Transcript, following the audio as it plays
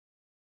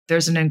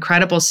There's an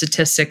incredible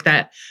statistic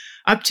that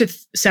up to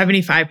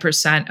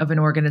 75% of an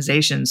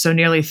organization, so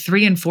nearly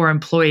 3 in 4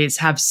 employees,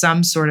 have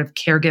some sort of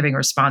caregiving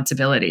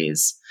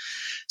responsibilities.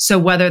 So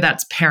whether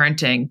that's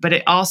parenting, but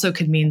it also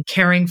could mean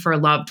caring for a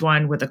loved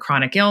one with a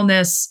chronic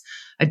illness,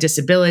 a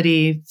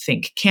disability,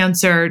 think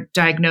cancer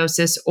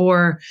diagnosis,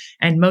 or,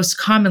 and most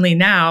commonly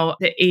now,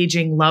 the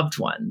aging loved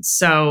ones.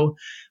 So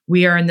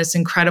we are in this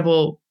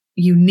incredible,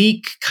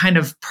 unique kind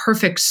of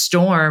perfect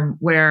storm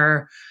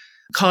where,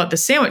 call it the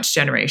sandwich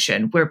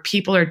generation, where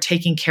people are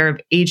taking care of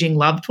aging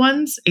loved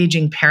ones,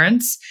 aging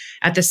parents,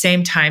 at the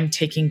same time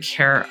taking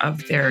care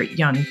of their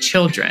young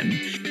children.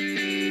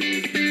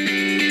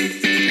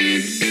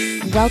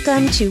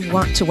 Welcome to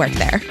Want to Work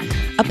There,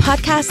 a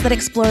podcast that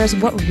explores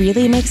what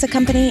really makes a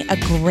company a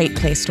great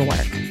place to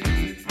work.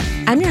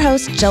 I'm your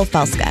host, Jill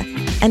Felska,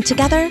 and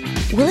together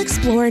we'll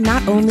explore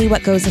not only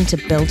what goes into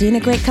building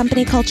a great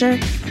company culture,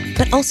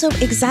 but also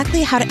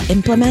exactly how to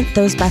implement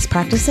those best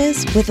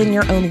practices within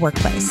your own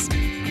workplace.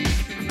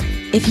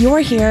 If you're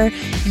here,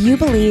 you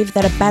believe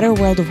that a better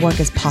world of work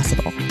is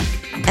possible,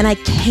 and I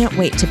can't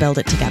wait to build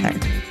it together.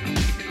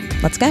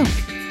 Let's go.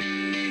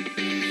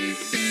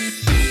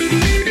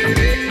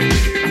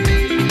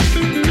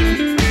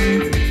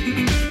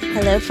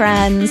 Hello,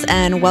 friends,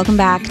 and welcome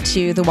back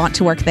to the Want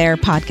to Work There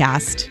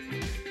podcast.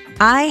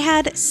 I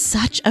had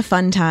such a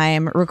fun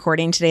time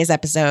recording today's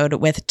episode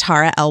with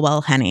Tara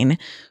Elwell-Henning,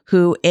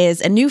 who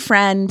is a new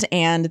friend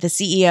and the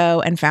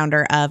CEO and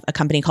founder of a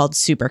company called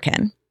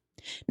Superkin.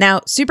 Now,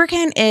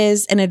 Superkin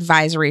is an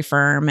advisory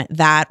firm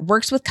that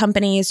works with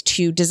companies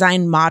to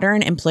design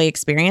modern employee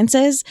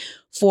experiences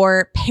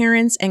for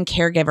parents and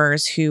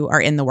caregivers who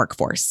are in the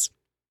workforce.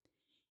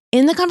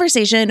 In the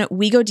conversation,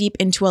 we go deep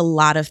into a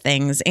lot of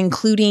things,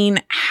 including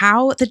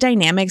how the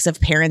dynamics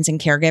of parents and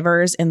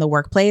caregivers in the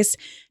workplace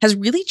has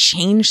really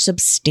changed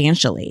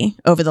substantially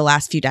over the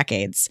last few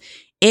decades.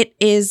 It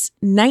is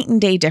night and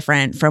day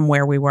different from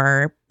where we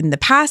were in the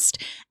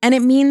past, and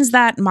it means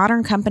that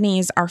modern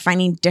companies are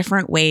finding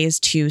different ways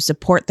to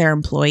support their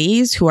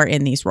employees who are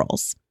in these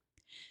roles.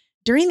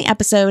 During the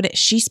episode,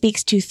 she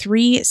speaks to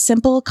 3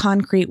 simple,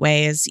 concrete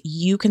ways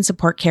you can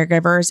support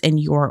caregivers in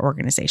your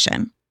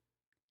organization.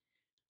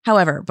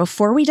 However,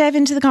 before we dive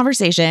into the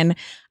conversation,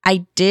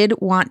 I did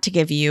want to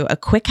give you a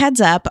quick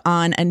heads up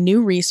on a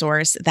new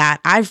resource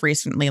that I've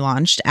recently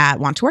launched at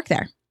Want to Work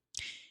There.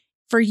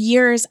 For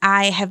years,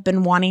 I have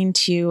been wanting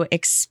to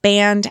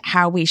expand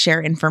how we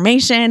share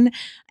information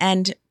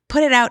and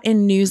put it out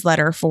in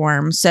newsletter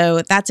form.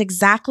 So that's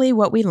exactly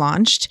what we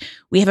launched.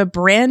 We have a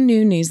brand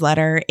new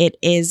newsletter. It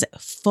is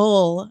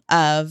full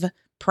of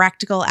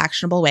practical,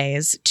 actionable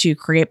ways to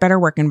create better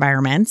work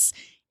environments.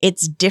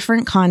 It's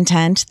different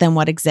content than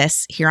what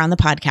exists here on the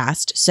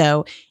podcast.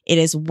 So it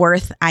is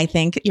worth, I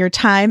think, your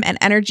time and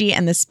energy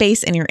and the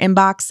space in your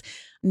inbox.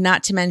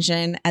 Not to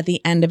mention, at the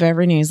end of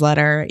every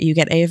newsletter, you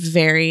get a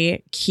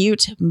very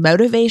cute,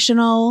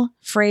 motivational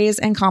phrase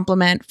and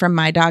compliment from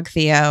my dog,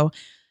 Theo.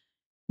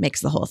 Makes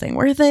the whole thing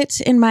worth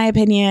it, in my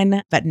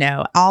opinion. But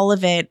no, all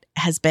of it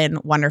has been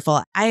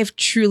wonderful. I have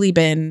truly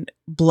been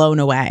blown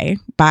away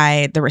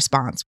by the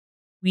response.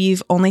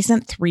 We've only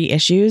sent 3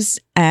 issues,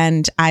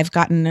 and I've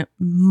gotten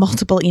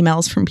multiple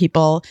emails from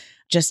people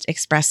just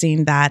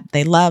expressing that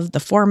they love the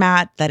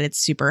format, that it's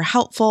super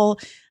helpful.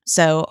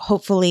 So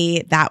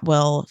hopefully that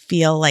will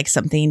feel like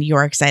something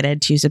you're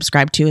excited to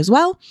subscribe to as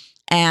well.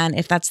 And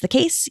if that's the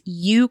case,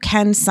 you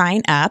can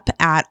sign up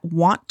at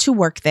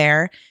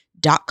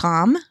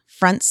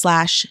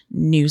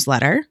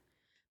wanttoworkthere.com/newsletter.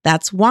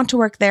 That's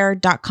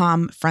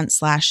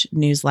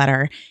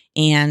wanttoworkthere.com/newsletter.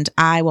 And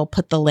I will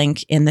put the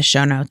link in the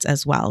show notes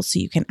as well, so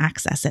you can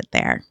access it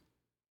there.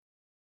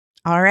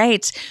 All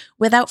right.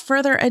 Without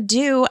further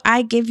ado,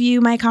 I give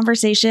you my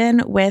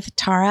conversation with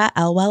Tara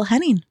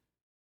Elwell-Henning.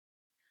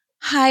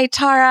 Hi,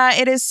 Tara.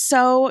 It is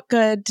so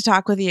good to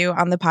talk with you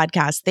on the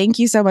podcast. Thank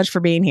you so much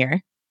for being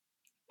here.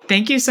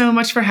 Thank you so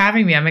much for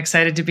having me. I'm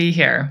excited to be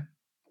here.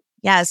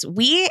 Yes,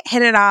 we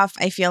hit it off,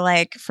 I feel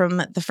like,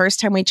 from the first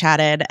time we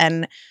chatted.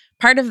 And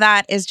part of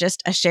that is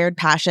just a shared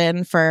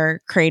passion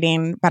for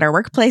creating better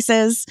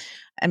workplaces.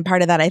 And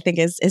part of that, I think,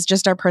 is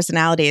just our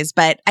personalities.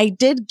 But I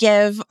did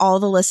give all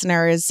the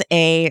listeners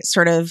a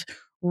sort of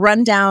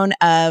rundown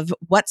of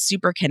what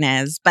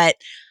Superkin is. But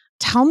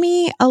tell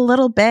me a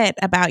little bit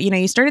about,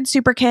 you started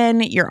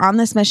Superkin, you're on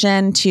this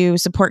mission to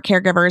support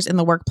caregivers in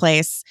the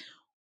workplace.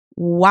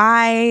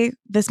 Why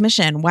this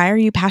mission? Why are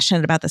you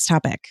passionate about this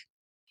topic?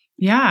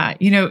 Yeah,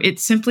 it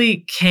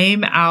simply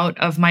came out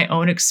of my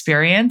own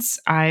experience.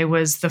 I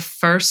was the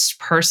first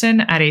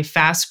person at a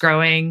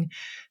fast-growing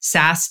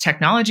SaaS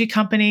technology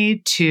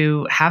company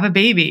to have a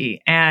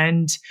baby.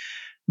 And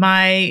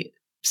my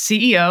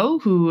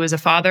CEO, who is a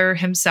father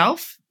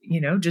himself,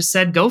 just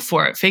said, go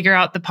for it, figure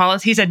out the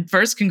policy. He said,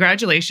 first,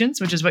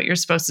 congratulations, which is what you're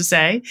supposed to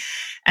say.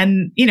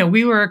 And,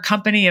 we were a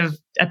company of,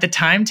 at the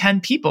time,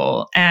 10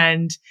 people.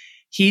 And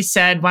he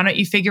said, why don't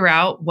you figure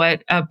out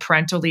what a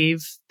parental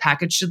leave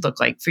package should look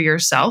like for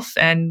yourself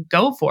and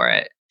go for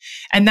it.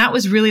 And that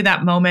was really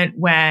that moment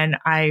when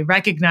I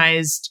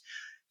recognized,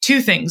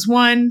 two things.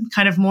 One,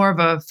 kind of more of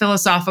a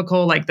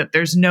philosophical, like that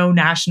there's no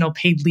national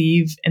paid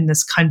leave in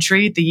this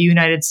country. The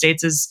United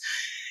States is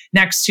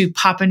next to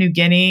Papua New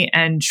Guinea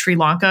and Sri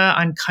Lanka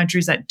on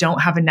countries that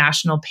don't have a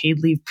national paid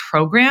leave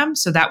program.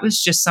 So that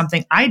was just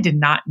something I did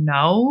not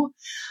know.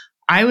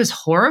 I was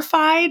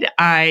horrified.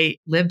 I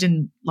lived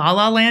in La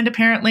La Land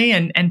apparently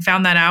and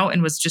found that out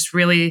and was just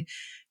really,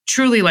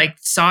 truly like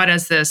saw it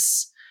as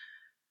this.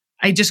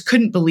 I just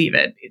couldn't believe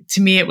it.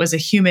 To me, it was a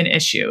human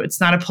issue. It's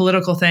not a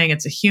political thing.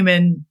 It's a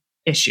human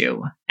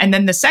issue. And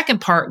then the second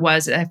part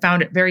was I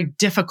found it very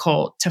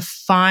difficult to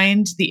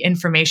find the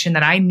information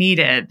that I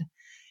needed.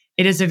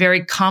 It is a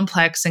very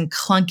complex and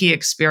clunky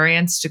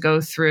experience to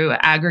go through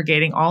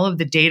aggregating all of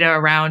the data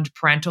around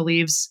parental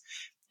leaves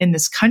in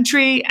this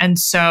country. And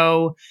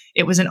so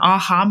it was an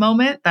aha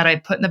moment that I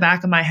put in the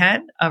back of my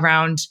head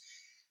around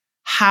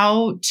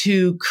how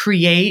to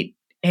create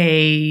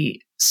a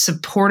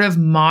supportive,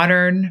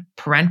 modern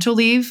parental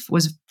leave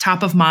was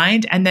top of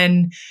mind. And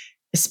then,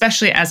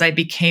 especially as I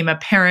became a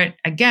parent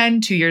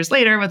again, 2 years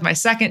later with my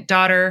second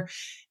daughter,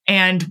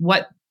 and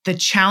what the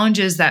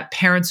challenges that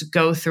parents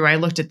go through. I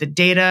looked at the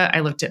data, I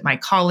looked at my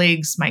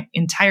colleagues, my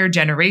entire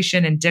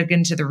generation, and dug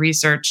into the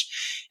research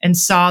and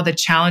saw the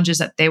challenges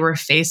that they were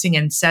facing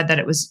and said that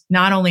it was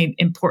not only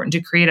important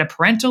to create a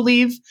parental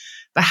leave,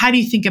 but how do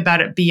you think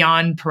about it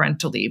beyond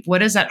parental leave? What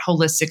does that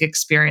holistic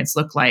experience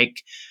look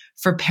like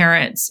for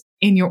parents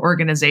in your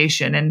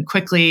organization? And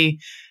quickly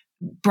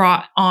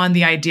brought on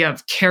the idea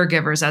of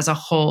caregivers as a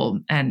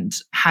whole and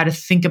how to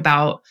think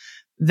about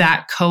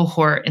that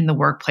cohort in the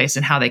workplace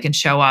and how they can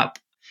show up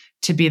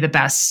to be the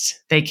best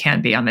they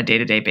can be on a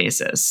day-to-day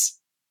basis.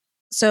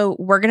 So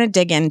we're going to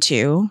dig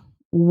into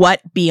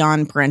what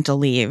beyond parental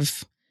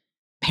leave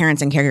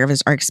parents and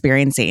caregivers are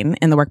experiencing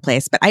in the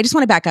workplace. But I just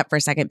want to back up for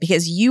a second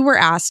because you were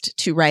asked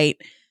to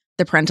write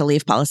the parental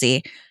leave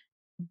policy,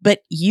 but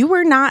you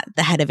were not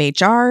the head of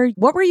HR.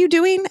 What were you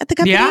doing at the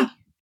company? Yeah,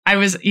 I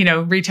was,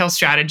 retail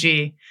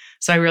strategy.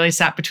 So I really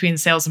sat between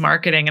sales and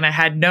marketing, and I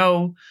had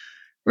no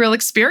real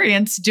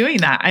experience doing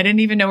that. I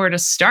didn't even know where to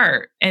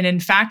start. And in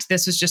fact,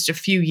 this was just a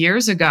few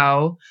years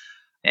ago,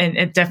 and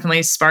it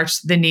definitely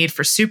sparked the need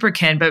for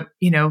Superkin, but,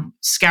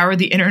 scoured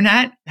the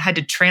internet, had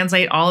to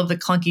translate all of the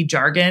clunky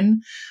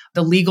jargon,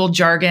 the legal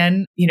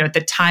jargon. At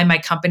the time, my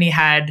company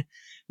had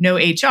no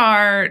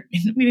HR.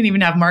 We didn't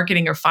even have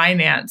marketing or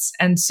finance.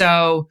 And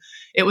so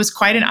it was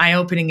quite an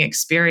eye-opening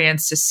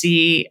experience to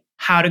see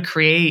how to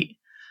create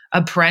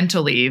a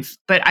parental leave.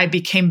 But I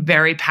became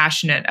very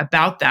passionate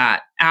about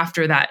that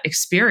after that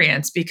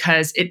experience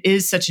because it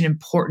is such an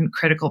important,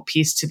 critical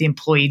piece to the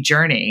employee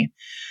journey.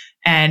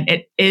 And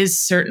it is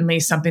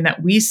certainly something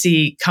that we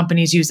see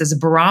companies use as a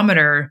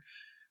barometer.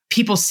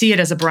 People see it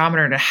as a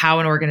barometer to how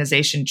an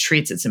organization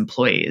treats its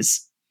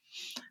employees.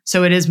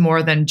 So it is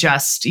more than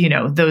just,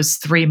 those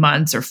 3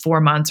 months or 4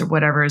 months or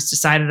whatever is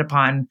decided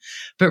upon,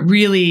 but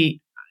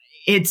really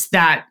it's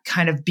that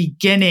kind of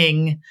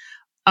beginning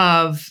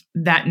of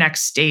that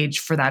next stage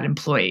for that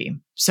employee.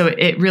 So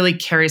it really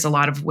carries a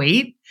lot of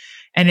weight.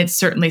 And it's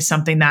certainly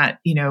something that,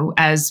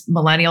 as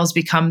millennials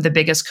become the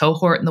biggest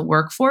cohort in the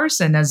workforce,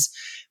 and as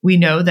we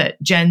know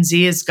that Gen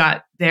Z has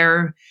got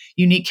their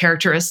unique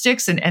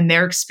characteristics and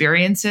their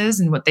experiences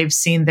and what they've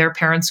seen their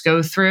parents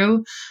go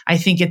through, I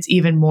think it's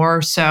even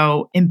more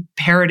so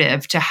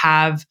imperative to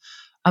have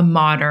a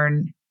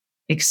modern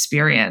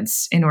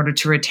experience in order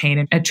to retain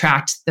and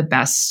attract the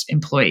best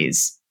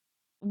employees.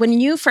 When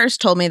you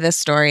first told me this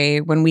story,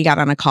 when we got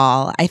on a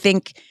call, I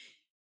think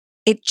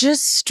it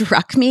just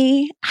struck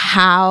me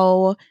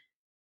how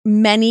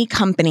many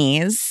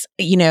companies,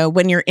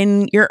 when you're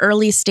in your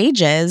early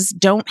stages,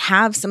 don't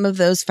have some of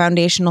those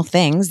foundational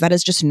things. That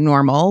is just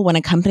normal when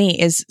a company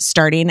is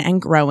starting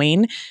and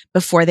growing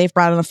before they've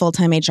brought on a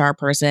full-time HR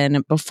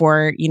person,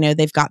 before,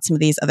 they've got some of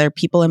these other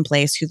people in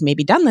place who've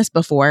maybe done this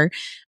before.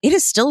 It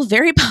is still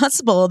very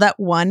possible that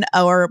one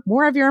or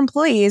more of your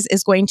employees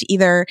is going to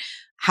either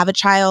have a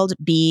child,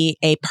 be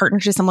a partner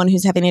to someone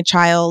who's having a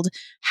child,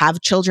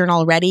 have children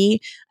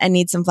already, and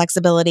need some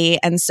flexibility.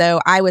 And so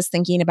I was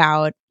thinking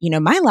about,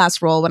 my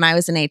last role when I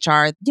was in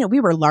HR,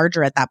 we were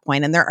larger at that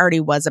point and there already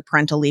was a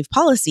parental leave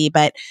policy,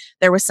 but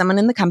there was someone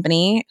in the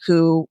company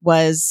who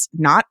was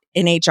not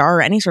in HR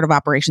or any sort of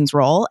operations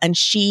role. And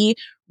she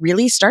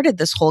really started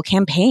this whole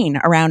campaign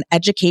around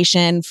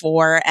education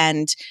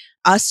and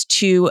us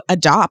to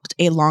adopt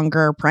a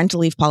longer parental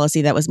leave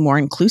policy that was more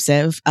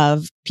inclusive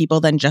of people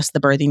than just the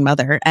birthing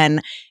mother.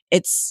 And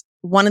it's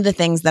one of the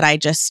things that I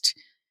just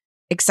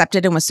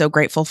accepted and was so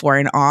grateful for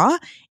in awe.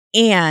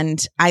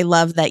 And I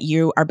love that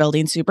you are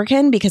building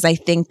Superkin because I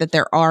think that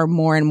there are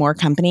more and more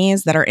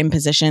companies that are in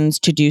positions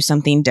to do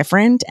something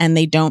different and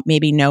they don't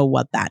maybe know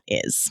what that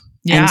is.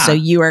 Yeah. And so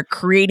you are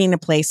creating a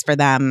place for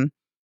them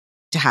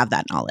to have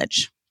that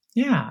knowledge.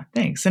 Yeah,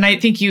 thanks. And I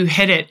think you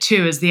hit it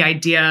too, is the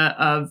idea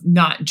of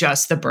not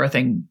just the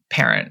birthing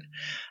parent.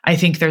 I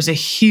think there's a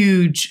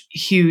huge,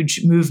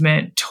 huge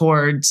movement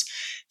towards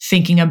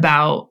thinking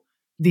about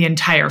the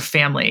entire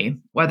family,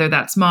 whether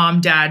that's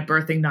mom, dad,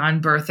 birthing,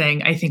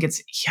 non-birthing. I think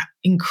it's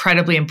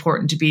incredibly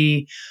important to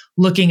be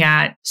looking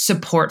at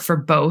support for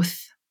both,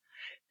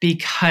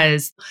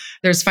 because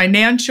there's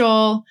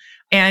financial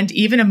and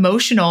even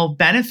emotional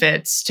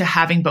benefits to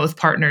having both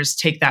partners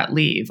take that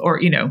leave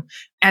or,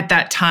 at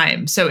that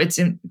time. So it's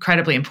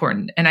incredibly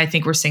important. And I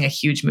think we're seeing a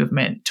huge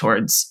movement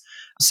towards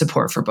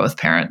support for both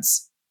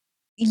parents.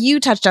 You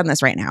touched on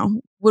this right now.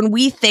 When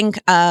we think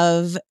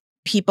of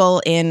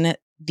people in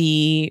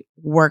the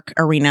work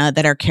arena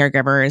that are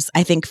caregivers,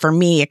 I think for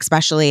me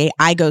especially,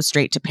 I go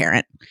straight to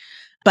parent.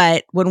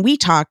 But when we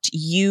talked,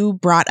 you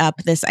brought up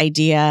this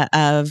idea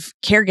of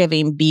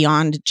caregiving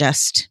beyond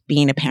just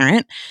being a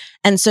parent.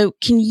 And so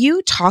can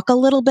you talk a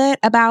little bit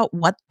about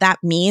what that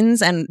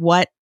means and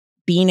what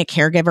being a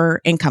caregiver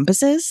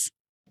encompasses?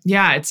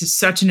 Yeah, it's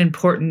such an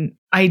important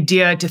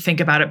idea to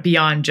think about it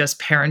beyond just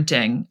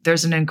parenting.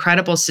 There's an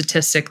incredible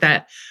statistic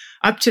that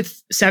up to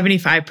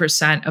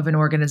 75% of an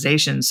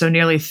organization, so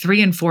nearly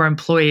 3 in 4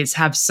 employees,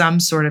 have some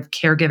sort of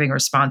caregiving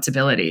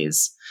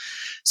responsibilities.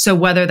 So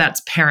whether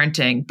that's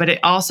parenting, but it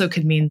also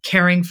could mean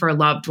caring for a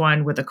loved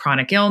one with a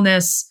chronic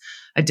illness,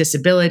 a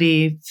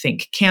disability,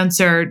 think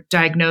cancer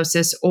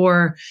diagnosis,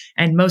 or,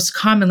 and most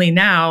commonly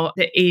now,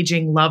 the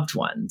aging loved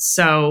ones.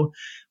 So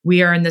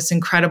we are in this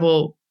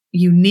incredible,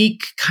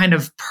 unique kind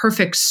of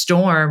perfect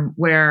storm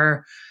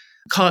where,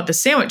 call it the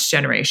sandwich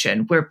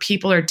generation, where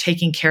people are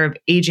taking care of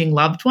aging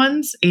loved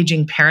ones,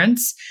 aging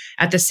parents,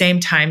 at the same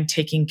time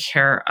taking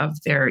care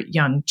of their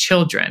young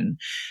children.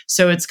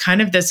 So it's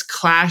kind of this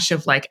clash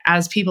of like,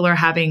 as people are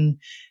having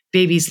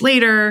babies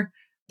later,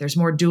 there's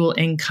more dual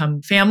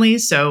income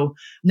families. So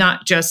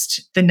not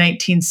just the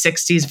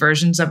 1960s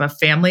versions of a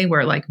family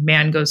where like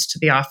man goes to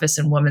the office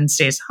and woman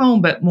stays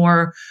home, but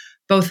more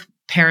both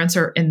parents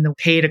are in the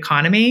paid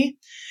economy.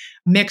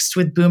 Mixed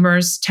with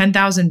boomers,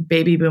 10,000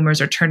 baby boomers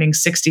are turning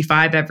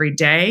 65 every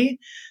day.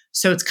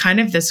 So it's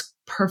kind of this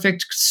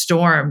perfect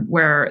storm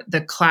where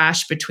the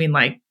clash between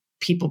like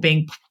people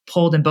being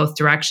pulled in both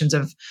directions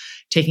of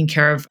taking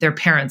care of their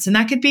parents. And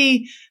that could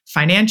be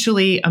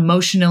financially,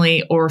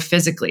 emotionally, or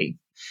physically.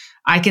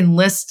 I can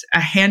list a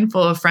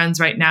handful of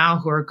friends right now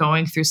who are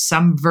going through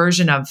some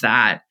version of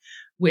that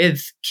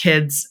with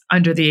kids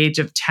under the age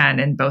of 10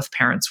 and both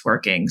parents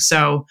working.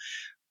 So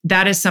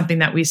that is something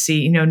that we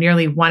see,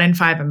 nearly 1 in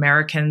 5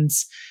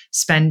 Americans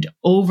spend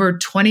over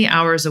 20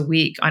 hours a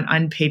week on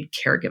unpaid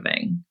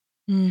caregiving.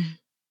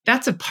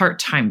 That's a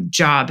part-time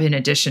job in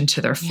addition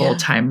to their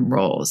full-time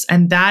roles.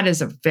 And that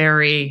is a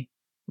very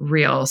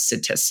real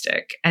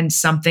statistic and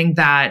something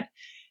that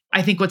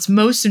I think what's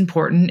most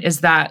important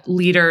is that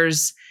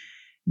leaders,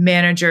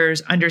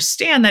 managers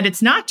understand that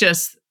it's not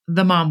just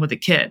the mom with a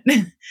kid.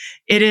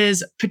 It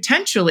is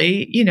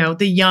potentially,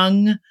 the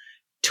young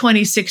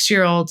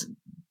 26-year-old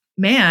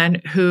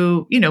man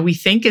who, we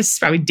think is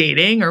probably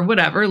dating or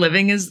whatever,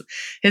 living his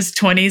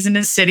 20s in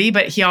a city,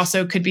 but he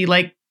also could be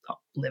like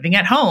living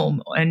at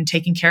home and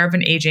taking care of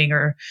an aging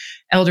or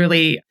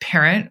elderly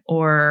parent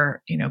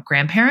or,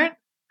 grandparent.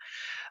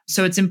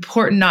 So it's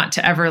important not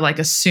to ever like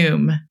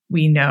assume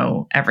we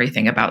know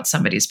everything about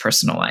somebody's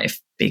personal life,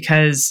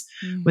 because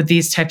with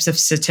these types of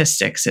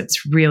statistics,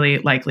 it's really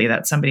likely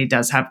that somebody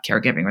does have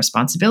caregiving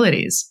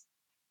responsibilities.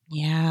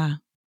 Yeah.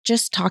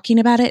 Just talking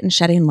about it and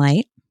shedding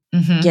light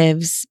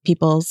gives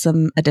people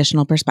some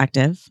additional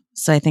perspective.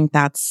 So I think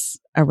that's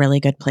a really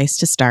good place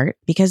to start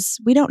because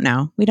we don't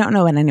know. We don't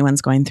know what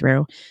anyone's going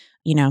through,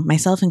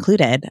 myself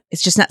included.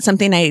 It's just not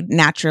something I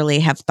naturally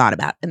have thought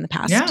about in the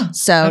past. Yeah.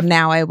 So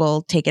now I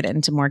will take it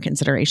into more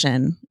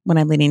consideration when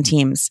I'm leading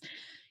teams.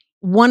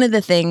 One of the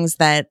things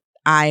that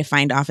I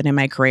find often in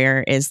my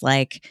career is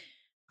like,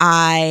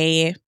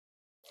 I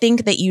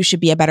think that you should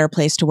be a better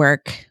place to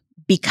work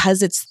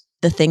because it's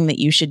the thing that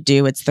you should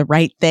do. It's the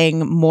right thing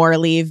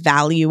morally,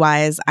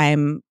 value-wise.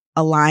 I'm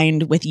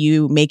aligned with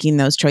you making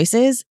those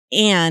choices.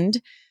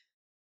 And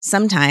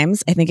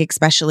sometimes, I think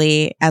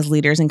especially as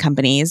leaders in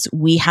companies,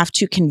 we have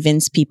to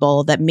convince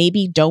people that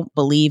maybe don't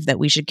believe that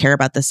we should care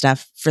about this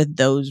stuff for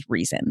those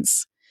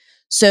reasons.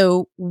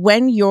 So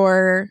when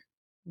you're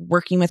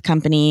working with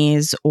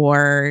companies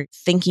or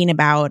thinking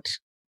about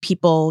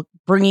people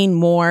bringing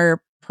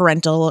more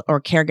parental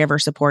or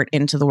caregiver support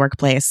into the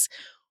workplace,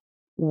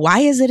 why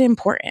is it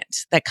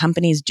important that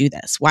companies do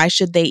this? Why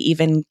should they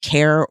even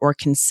care or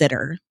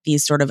consider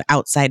these sort of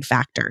outside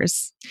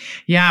factors?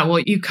 Yeah, well,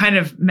 you kind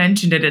of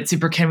mentioned it at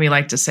Super Kin. We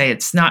like to say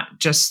it's not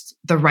just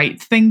the right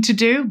thing to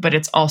do, but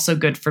it's also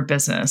good for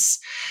business.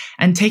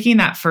 And taking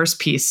that first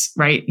piece,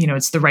 right?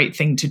 It's the right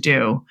thing to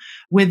do.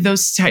 With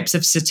those types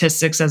of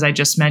statistics, as I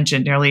just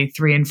mentioned, nearly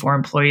 3 in 4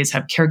 employees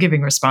have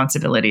caregiving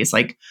responsibilities.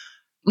 Like,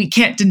 we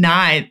can't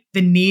deny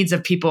the needs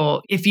of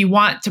people. If you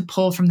want to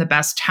pull from the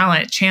best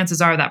talent,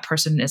 chances are that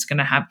person is going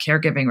to have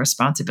caregiving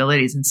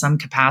responsibilities in some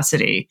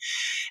capacity.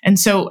 And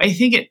so I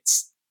think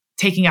it's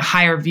taking a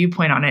higher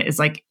viewpoint on it is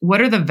like,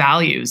 what are the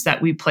values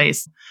that we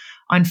place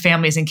on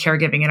families and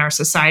caregiving in our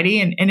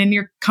society and in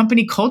your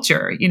company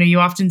culture? You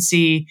often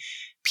see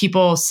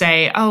people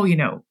say,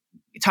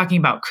 talking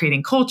about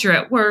creating culture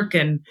at work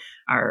and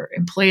our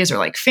employees are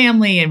like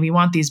family and we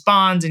want these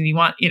bonds and you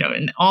want,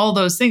 and all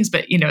those things.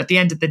 But, at the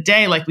end of the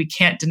day, like we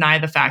can't deny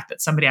the fact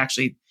that somebody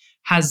actually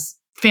has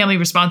family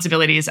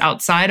responsibilities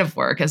outside of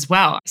work as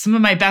well. Some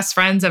of my best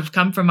friends have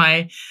come from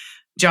my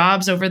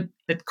jobs over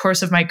the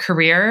course of my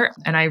career.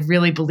 And I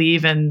really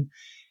believe in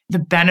the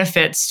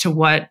benefits to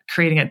what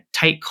creating a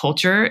tight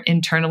culture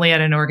internally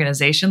at an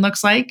organization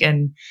looks like.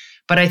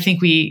 But I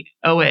think we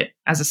owe it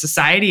as a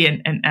society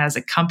and as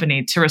a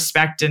company to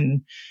respect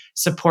and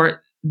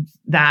support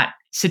that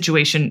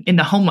situation in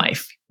the home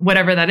life,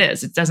 whatever that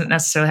is. It doesn't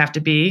necessarily have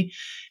to be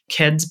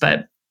kids,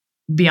 but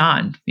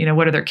beyond,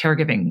 what do their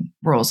caregiving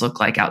roles look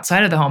like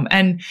outside of the home?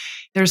 And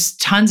there's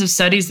tons of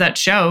studies that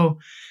show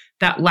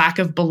that lack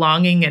of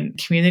belonging and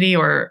community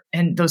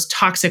and those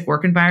toxic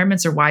work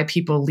environments are why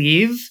people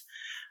leave.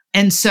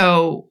 And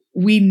so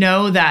we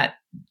know that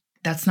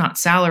that's not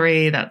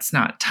salary, that's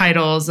not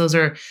titles. Those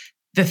are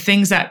the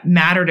things that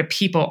matter to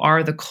people,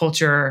 are the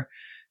culture,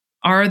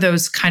 are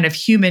those kind of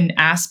human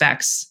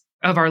aspects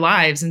of our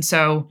lives. And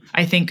so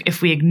I think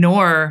if we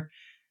ignore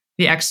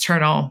the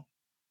external,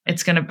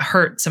 it's going to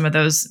hurt some of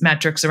those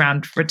metrics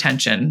around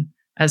retention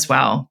as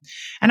well.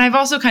 And I've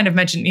also kind of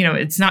mentioned,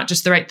 it's not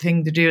just the right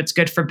thing to do, it's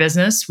good for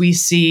business. We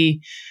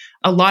see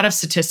a lot of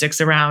statistics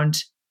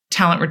around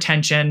talent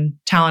retention,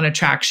 talent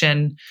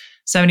attraction.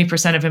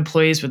 70% of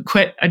employees would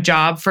quit a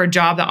job for a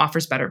job that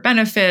offers better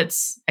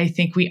benefits. I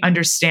think we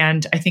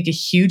understand, a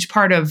huge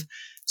part of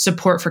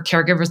support for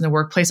caregivers in the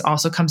workplace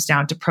also comes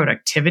down to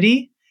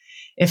productivity.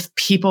 If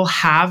people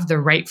have the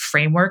right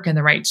framework and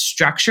the right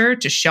structure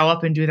to show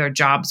up and do their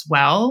jobs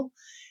well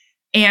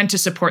and to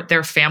support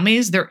their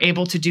families, they're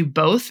able to do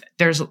both.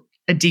 There's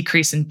a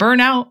decrease in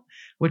burnout,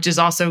 which is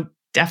also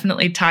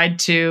definitely tied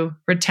to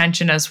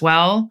retention as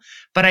well.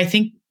 But I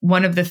think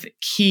one of the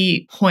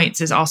key points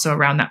is also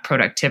around that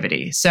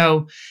productivity.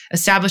 So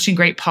establishing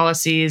great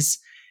policies,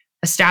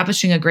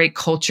 establishing a great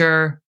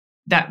culture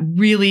that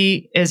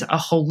really is a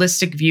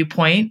holistic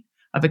viewpoint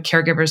of a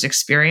caregiver's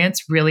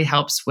experience really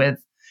helps with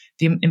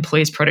the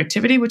employee's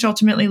productivity, which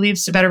ultimately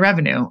leads to better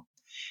revenue.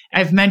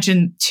 I've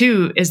mentioned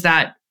too, is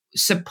that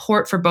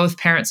support for both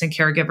parents and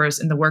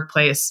caregivers in the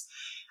workplace.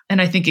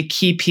 And I think a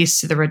key piece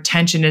to the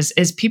retention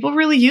is people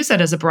really use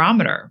that as a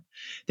barometer.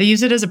 They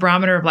use it as a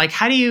barometer of like,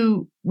 how do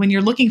you, when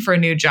you're looking for a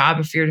new job,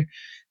 if you're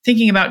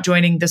thinking about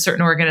joining the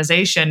certain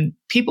organization,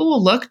 people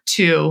will look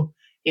to,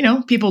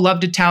 people love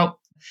to tout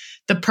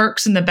the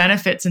perks and the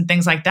benefits and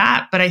things like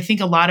that. But I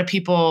think a lot of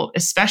people,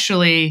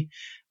 especially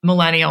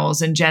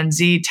millennials and Gen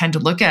Z, tend to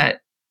look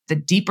at the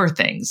deeper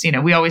things.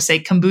 We always say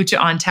kombucha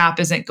on tap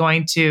isn't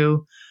going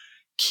to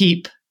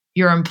keep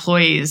your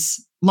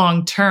employees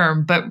long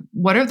term, but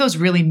what are those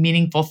really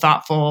meaningful,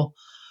 thoughtful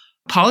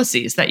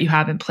policies that you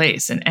have in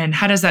place? And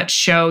how does that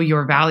show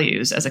your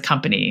values as a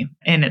company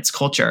and its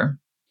culture?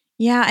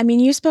 Yeah,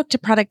 you spoke to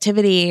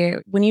productivity.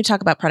 When you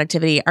talk about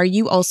productivity, are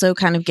you also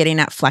kind of getting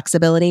at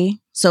flexibility?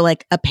 So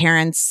like a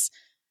parent's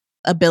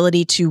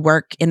ability to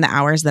work in the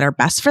hours that are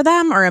best for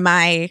them? Or am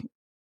I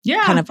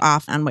kind of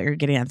off on what you're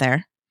getting at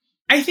there?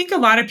 I think a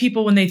lot of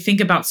people, when they think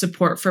about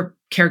support for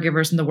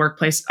caregivers in the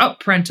workplace,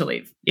 parental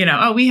leave,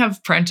 we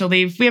have parental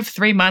leave. We have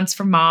 3 months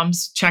for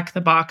moms, check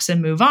the box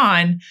and move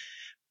on.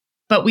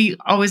 But we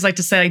always like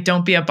to say,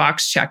 don't be a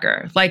box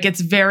checker. Like it's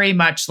very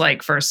much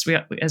like first,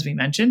 as we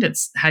mentioned,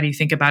 it's how do you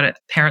think about it,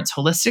 parents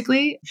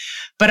holistically?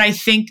 But I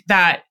think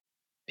that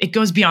it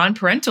goes beyond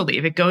parental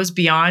leave. It goes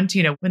beyond,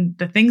 when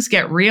the things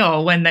get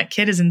real, when that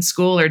kid is in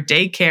school or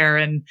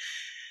daycare and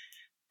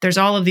there's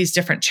all of these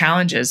different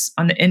challenges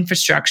on the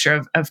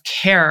infrastructure of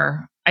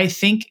care. I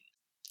think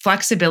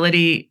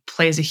flexibility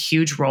plays a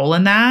huge role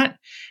in that.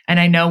 And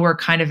I know we're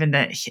kind of in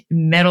the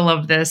middle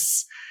of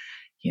this,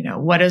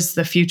 what is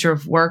the future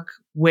of work?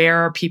 Where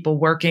are people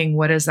working?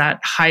 What is that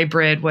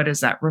hybrid? What is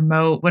that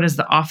remote? What does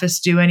the office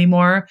do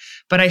anymore?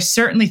 But I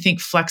certainly think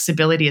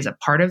flexibility is a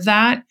part of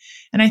that.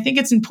 And I think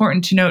it's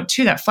important to note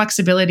too, that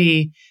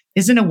flexibility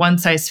isn't a one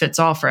size fits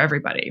all for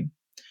everybody.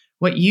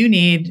 What you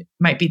need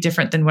might be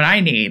different than what I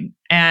need.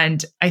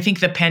 And I think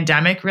the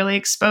pandemic really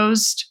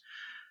exposed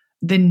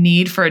the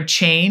need for a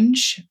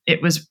change.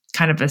 It was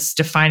kind of a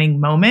defining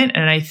moment.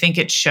 And I think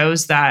it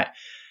shows that,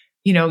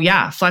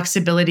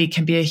 flexibility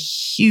can be a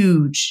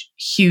huge,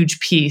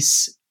 huge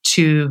piece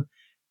to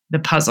the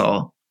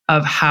puzzle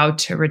of how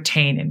to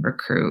retain and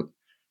recruit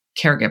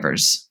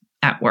caregivers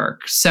at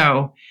work.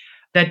 So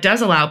that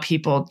does allow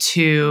people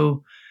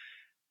to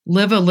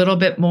live a little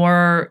bit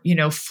more,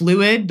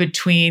 fluid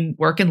between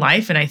work and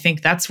life. And I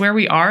think that's where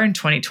we are in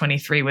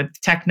 2023 with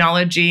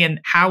technology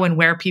and how and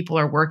where people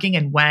are working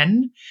and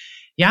when.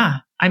 Yeah.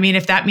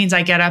 If that means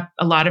I get up,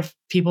 a lot of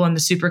people in the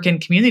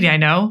Superkin community, I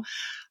know,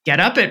 get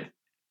up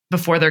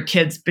before their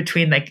kids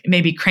between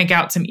maybe crank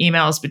out some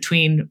emails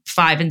between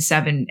 5 and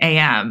 7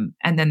 a.m.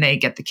 And then they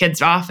get the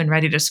kids off and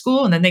ready to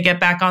school and then they get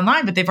back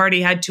online, but they've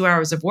already had 2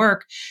 hours of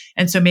work.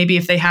 And so maybe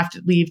if they have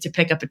to leave to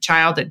pick up a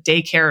child at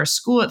daycare or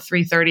school at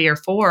 3:30 or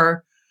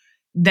 4,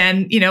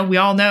 then, we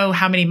all know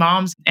how many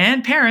moms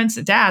and parents,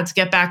 dads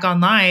get back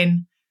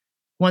online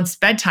once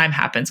bedtime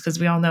happens, because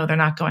we all know they're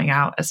not going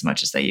out as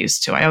much as they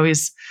used to.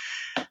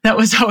 That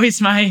was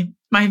always my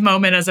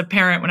moment as a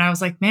parent when I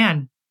was like,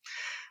 man,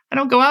 I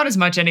don't go out as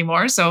much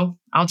anymore, so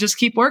I'll just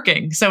keep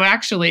working. So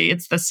actually,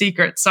 it's the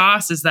secret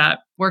sauce is that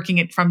working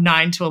it from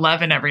 9 to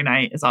 11 every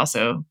night is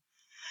also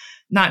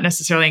not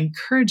necessarily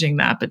encouraging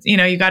that, but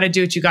you got to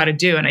do what you got to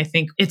do. And I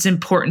think it's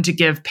important to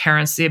give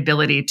parents the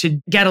ability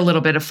to get a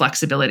little bit of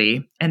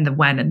flexibility in the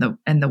when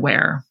and the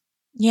where.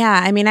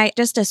 Yeah. I mean, I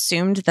just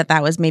assumed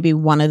that was maybe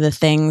one of the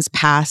things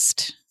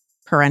past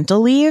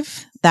parental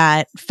leave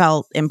that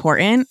felt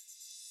important.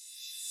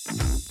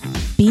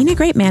 Being a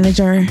great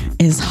manager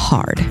is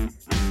hard.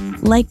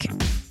 Like,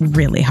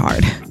 really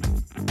hard.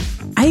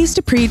 I used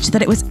to preach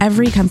that it was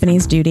every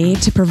company's duty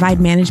to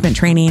provide management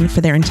training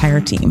for their entire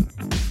team.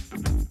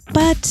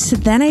 But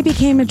then I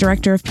became a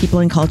director of people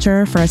and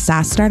culture for a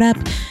SaaS startup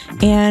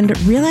and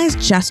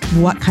realized just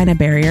what kind of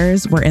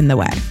barriers were in the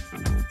way.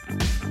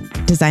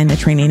 Design the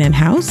training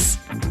in-house?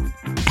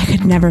 I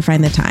could never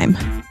find the time.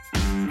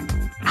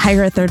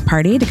 Hire a third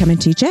party to come and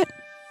teach it?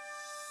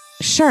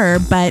 Sure,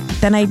 but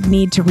then I'd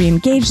need to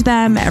re-engage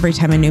them every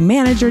time a new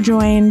manager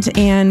joined,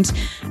 and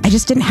I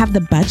just didn't have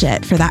the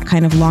budget for that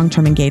kind of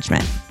long-term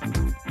engagement.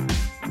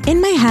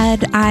 In my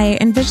head, I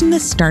envisioned the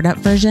startup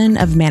version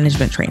of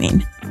management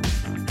training.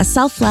 A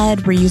self-led,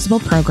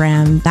 reusable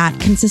program that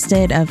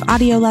consisted of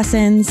audio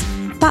lessons,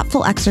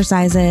 thoughtful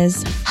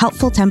exercises,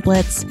 helpful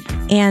templates,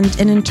 and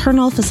an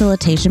internal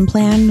facilitation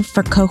plan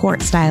for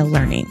cohort-style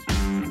learning.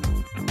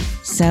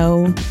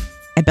 So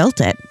I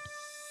built it.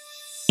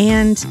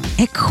 And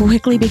it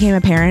quickly became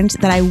apparent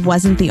that I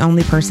wasn't the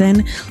only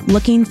person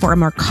looking for a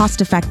more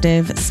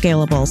cost-effective,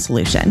 scalable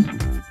solution.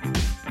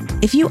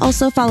 If you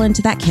also fall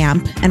into that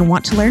camp and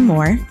want to learn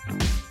more,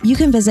 you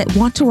can visit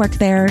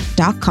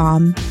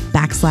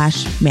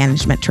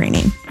wanttoworkthere.com/management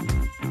training.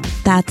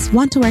 That's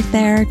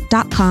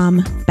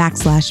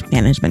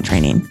wanttoworkthere.com/management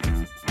training.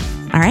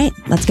 All right,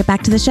 let's get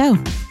back to the show.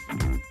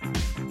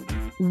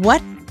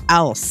 What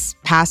else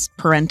past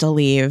parental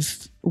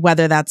leave,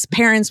 whether that's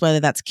parents, whether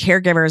that's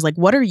caregivers, like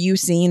what are you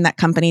seeing that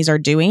companies are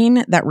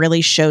doing that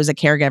really shows a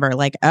caregiver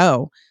like,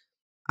 oh,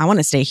 I want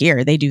to stay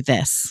here. They do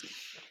this.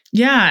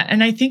 Yeah.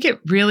 And I think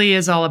it really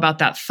is all about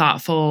that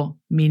thoughtful,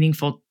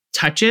 meaningful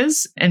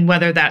touches. And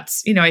whether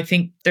that's, I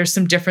think there's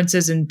some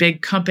differences in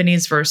big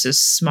companies versus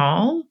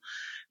small.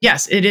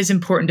 Yes, it is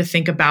important to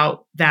think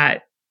about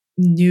that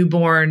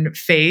newborn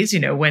phase,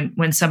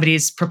 when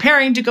somebody's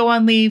preparing to go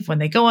on leave, when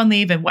they go on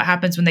leave, and what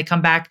happens when they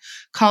come back.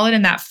 Call it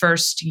in that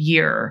first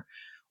year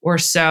or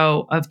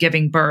so of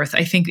giving birth,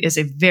 I think is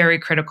a very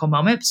critical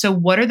moment. So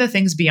what are the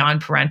things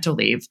beyond parental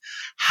leave?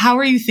 How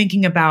are you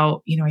thinking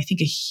about, I think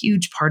a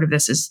huge part of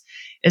this is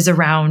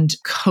around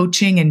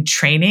coaching and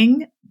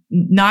training.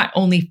 Not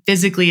only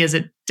physically is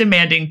it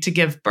demanding to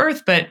give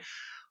birth, but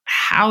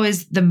how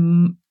is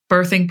the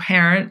birthing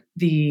parent,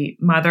 the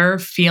mother,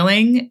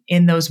 feeling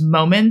in those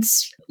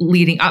moments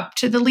leading up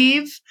to the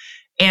leave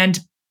and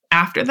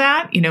after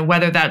that,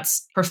 whether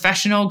that's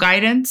professional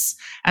guidance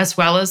as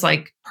well as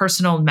like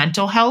personal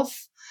mental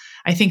health.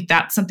 I think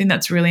that's something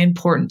that's really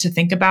important to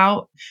think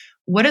about.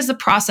 What does the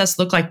process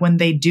look like when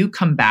they do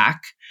come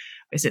back?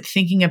 Is it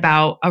thinking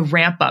about a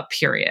ramp up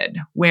period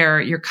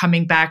where you're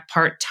coming back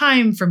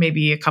part-time for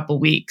maybe a couple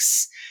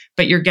weeks,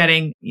 but you're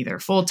getting either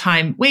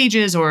full-time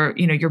wages or,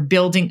 you're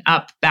building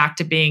up back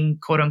to being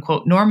quote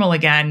unquote normal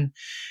again?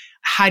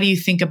 How do you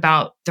think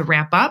about the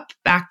ramp up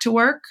back to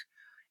work?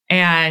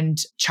 And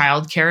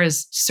childcare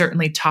is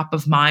certainly top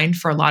of mind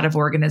for a lot of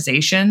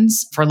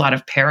organizations, for a lot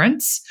of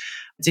parents.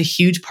 It's a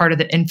huge part of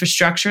the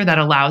infrastructure that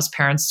allows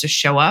parents to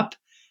show up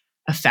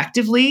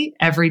effectively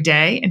every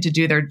day and to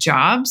do their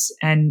jobs.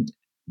 And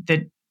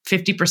the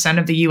 50%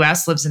 of the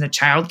US lives in a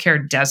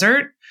childcare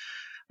desert.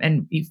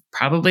 And you've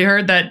probably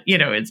heard that,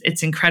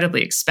 it's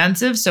incredibly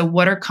expensive. So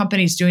what are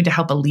companies doing to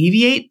help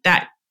alleviate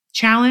that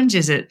challenge?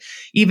 Is it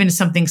even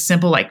something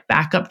simple like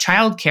backup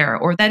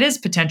childcare, or that is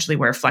potentially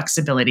where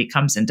flexibility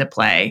comes into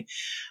play?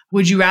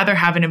 Would you rather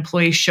have an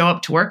employee show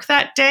up to work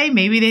that day?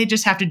 Maybe they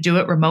just have to do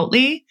it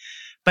remotely,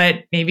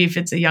 but maybe if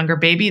it's a younger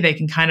baby, they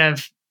can kind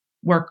of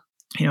work,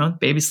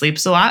 baby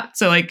sleeps a lot.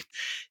 So like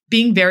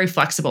being very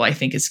flexible, I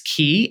think is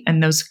key in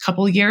those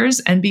couple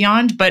years and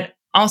beyond, but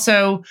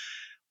also,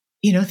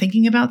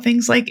 thinking about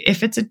things like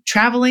if it's a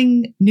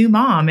traveling new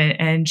mom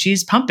and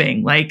she's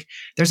pumping, like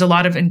there's a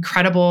lot of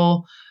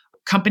incredible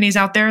companies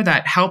out there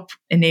that help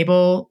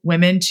enable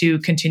women to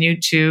continue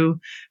to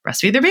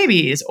breastfeed their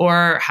babies.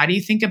 Or how do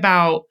you think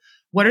about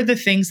what are the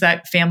things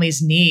that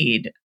families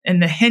need?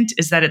 And the hint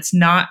is that it's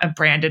not a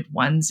branded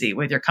onesie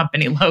with your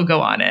company logo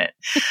on it.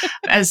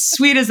 As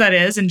sweet as that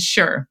is, and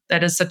sure,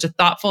 that is such a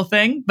thoughtful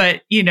thing,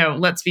 but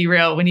let's be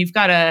real, when you've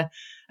got a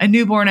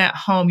newborn at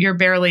home, you're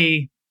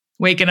barely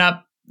waking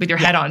up with your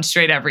head on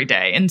straight every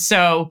day. And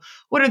so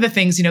what are the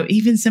things,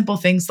 even simple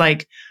things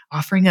like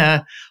offering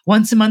a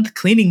once a month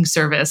cleaning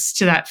service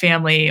to that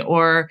family,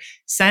 or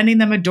sending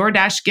them a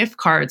DoorDash gift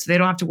card so they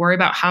don't have to worry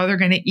about how they're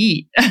going to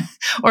eat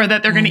or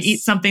that they're going to eat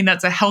something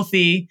that's a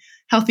healthy,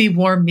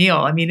 warm meal.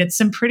 I mean, it's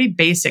some pretty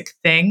basic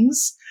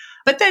things,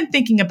 but then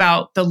thinking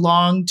about the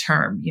long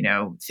term,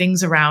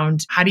 things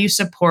around how do you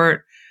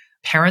support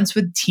parents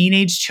with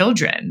teenage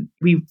children?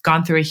 We've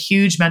gone through a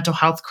huge mental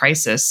health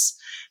crisis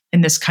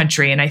in this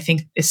country. And I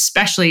think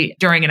especially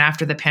during and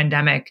after the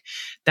pandemic,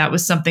 that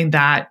was something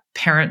that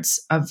parents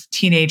of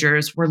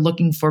teenagers were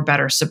looking for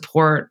better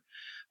support.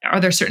 Are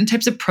there certain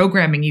types of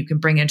programming you can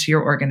bring into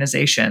your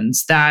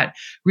organizations that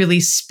really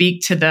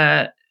speak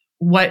to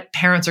what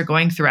parents are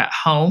going through at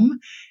home,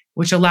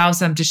 which allows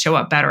them to show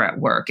up better at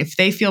work? If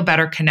they feel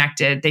better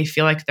connected, they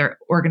feel like their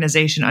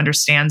organization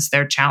understands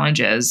their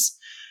challenges.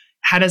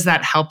 How does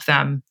that help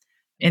them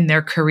in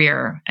their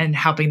career and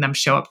helping them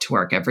show up to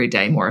work every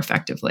day more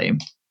effectively?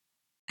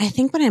 I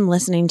think when I'm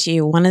listening to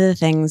you, one of the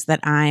things that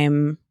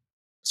I'm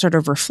sort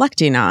of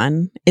reflecting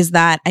on is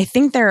that I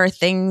think there are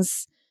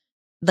things,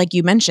 like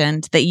you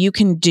mentioned, that you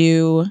can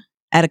do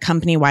at a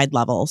company-wide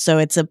level. So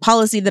it's a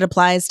policy that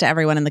applies to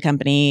everyone in the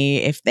company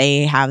if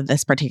they have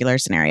this particular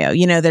scenario.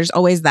 There's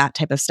always that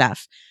type of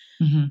stuff.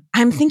 Mm-hmm.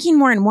 I'm thinking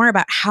more and more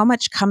about how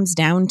much comes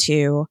down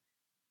to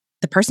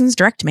the person's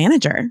direct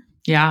manager.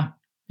 Yeah.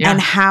 And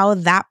how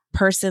that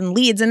person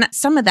leads. And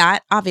some of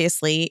that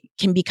obviously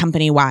can be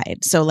company-wide.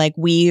 So like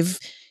we've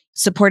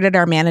supported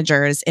our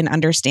managers in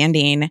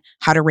understanding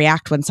how to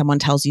react when someone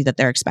tells you that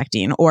they're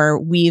expecting, or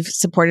we've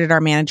supported our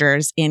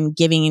managers in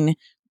giving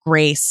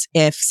grace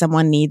if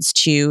someone needs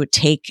to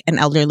take an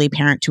elderly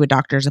parent to a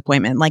doctor's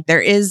appointment. Like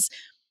there is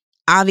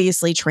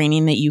obviously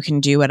training that you can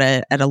do at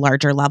a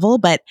larger level,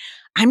 but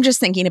I'm just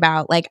thinking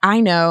about, like,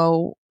 I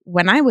know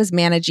when I was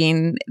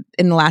managing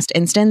in the last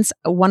instance,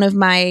 one of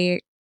my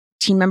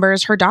team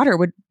members, her daughter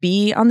would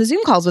be on the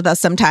Zoom calls with us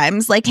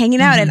sometimes, like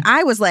hanging out. And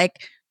I was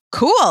like,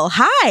 cool.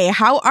 Hi,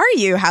 how are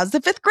you? How's the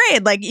 5th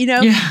grade? Like,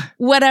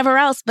 whatever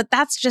else. But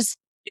that's just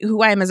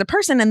who I am as a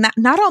person. And that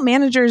not all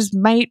managers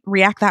might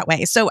react that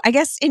way. So I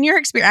guess in your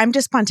experience, I'm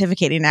just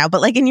pontificating now,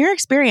 but like in your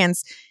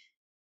experience,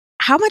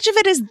 how much of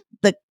it is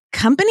the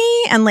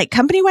company and like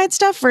company-wide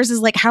stuff versus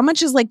like how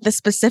much is like the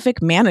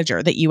specific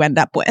manager that you end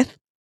up with?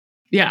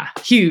 Yeah,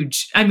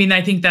 huge. I mean,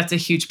 I think that's a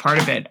huge part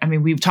of it. I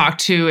mean, we've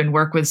talked to and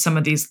work with some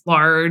of these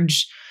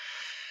large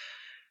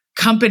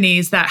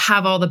companies that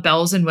have all the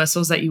bells and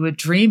whistles that you would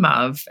dream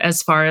of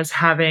as far as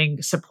having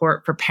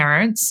support for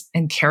parents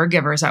and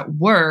caregivers at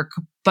work.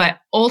 But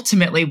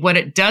ultimately, what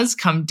it does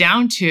come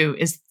down to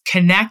is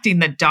connecting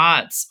the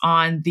dots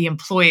on the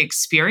employee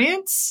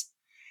experience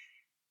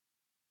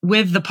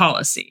with the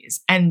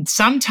policies. And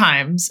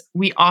sometimes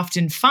we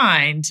often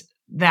find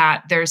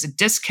that there's a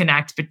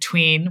disconnect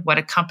between what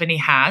a company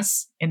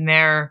has in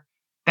their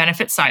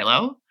benefit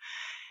silo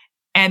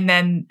and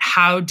then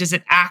how does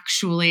it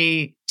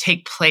actually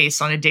take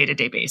place on a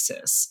day-to-day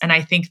basis. And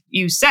I think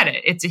you said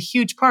it. It's a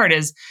huge part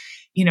is,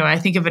 I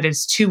think of it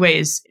as two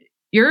ways.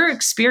 Your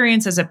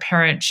experience as a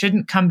parent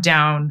shouldn't come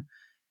down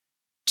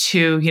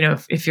to,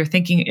 if you're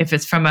thinking, if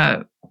it's from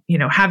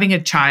having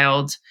a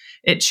child,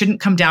 it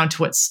shouldn't come down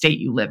to what state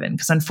you live in.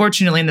 Because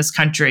unfortunately in this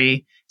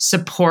country,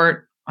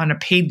 support on a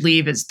paid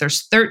leave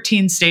there's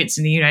 13 states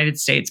in the United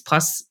States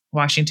plus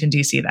Washington,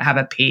 D.C. that have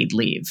a paid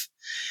leave.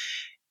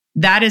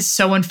 That is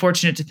so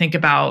unfortunate to think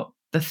about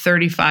the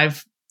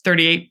 35,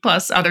 38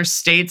 plus other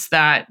states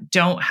that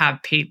don't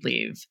have paid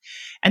leave.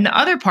 And the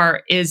other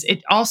part is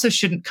it also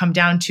shouldn't come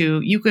down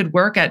to, you could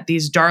work at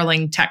these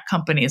darling tech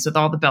companies with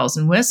all the bells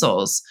and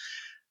whistles.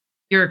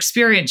 Your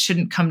experience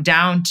shouldn't come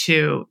down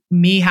to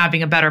me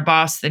having a better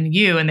boss than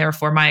you, and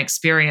therefore my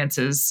experience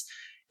is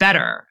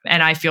better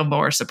and I feel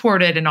more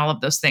supported and all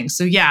of those things.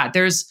 So yeah,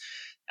 there's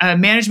a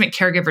management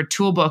caregiver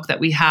toolbook that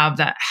we have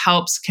that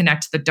helps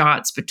connect the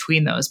dots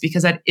between those,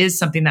 because that is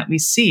something that we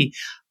see.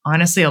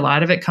 Honestly, a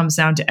lot of it comes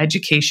down to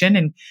education,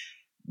 and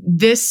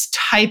this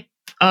type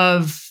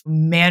of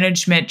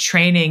management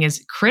training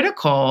is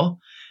critical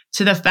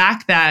to the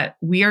fact that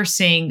we are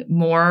seeing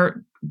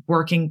more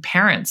working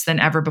parents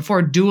than ever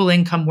before, dual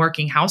income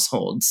working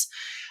households.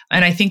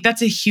 And I think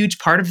that's a huge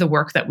part of the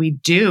work that we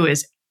do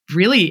is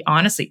really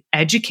honestly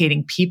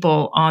educating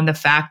people on the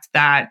fact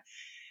that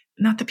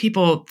not that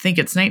people think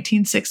it's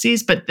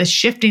 1960s, but the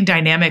shifting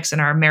dynamics in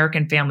our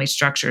American family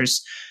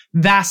structures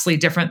vastly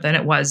different than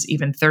it was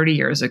even 30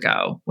 years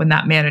ago when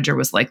that manager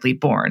was likely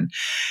born.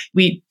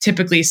 We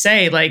typically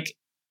say like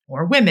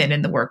more women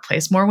in the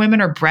workplace, more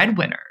women are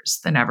breadwinners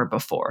than ever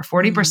before.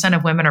 40%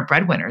 of women are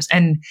breadwinners.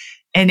 And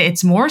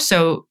it's more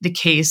so the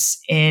case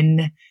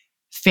in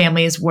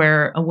families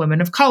where a woman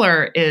of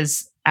color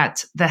is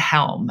at the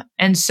helm.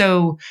 And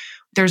so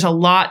there's a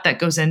lot that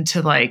goes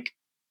into like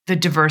the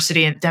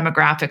diversity and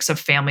demographics of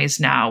families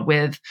now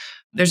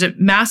there's a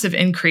massive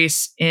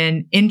increase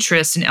in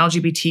interest in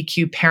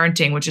LGBTQ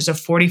parenting, which is a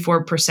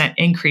 44%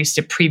 increase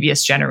to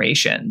previous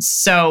generations.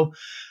 So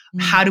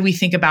how do we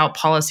think about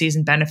policies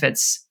and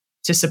benefits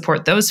to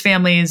support those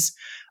families?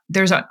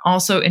 There's an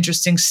also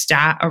interesting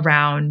stat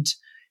around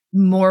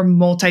more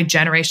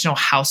multi-generational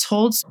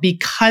households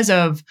because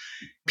of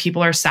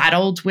people are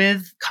saddled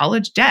with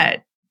college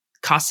debt.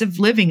 Cost of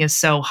living is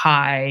so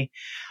high.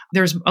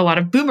 There's a lot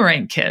of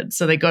boomerang kids.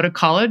 So they go to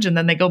college and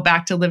then they go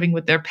back to living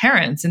with their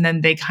parents. And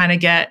then they kind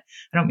of get,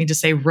 I don't mean to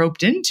say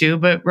roped into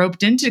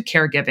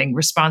caregiving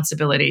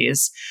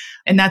responsibilities.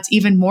 And that's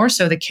even more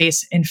so the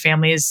case in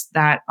families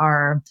that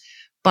are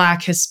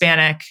Black,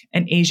 Hispanic,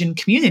 and Asian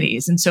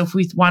communities. And so if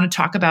we want to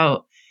talk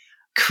about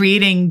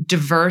creating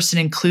diverse and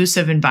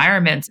inclusive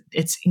environments,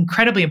 it's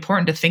incredibly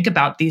important to think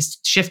about these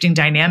shifting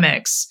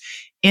dynamics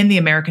in the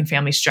American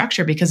family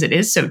structure because it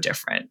is so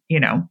different.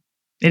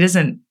 It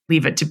isn't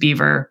Leave It to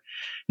Beaver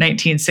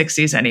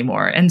 1960s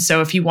anymore. And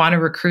so if you want to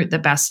recruit the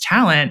best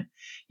talent,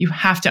 you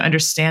have to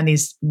understand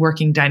these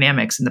working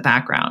dynamics in the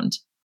background.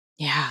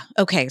 Yeah.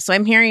 Okay. So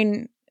I'm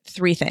hearing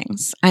three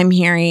things. I'm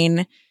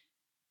hearing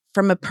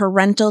from a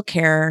parental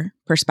care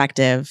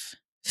perspective,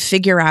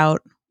 figure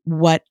out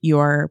what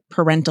your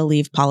parental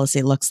leave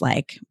policy looks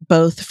like,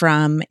 both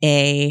from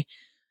a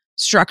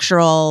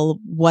structural,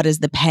 what is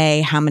the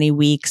pay, how many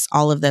weeks,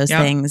 all of those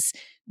things,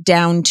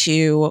 down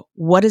to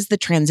what is the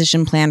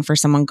transition plan for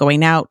someone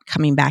going out,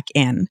 coming back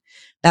in.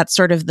 That's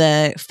sort of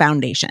the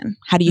foundation.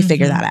 How do you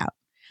figure that out?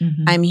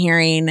 I'm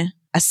hearing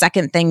a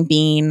second thing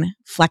being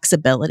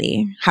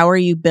flexibility. How are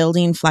you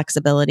building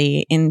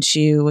flexibility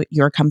into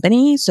your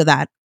company so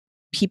that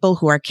people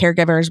who are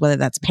caregivers, whether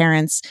that's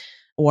parents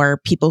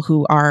or people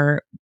who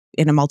are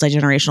in a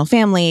multi-generational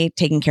family,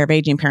 taking care of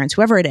aging parents,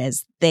 whoever it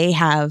is, they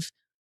have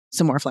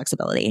some more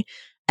flexibility.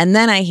 And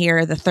then I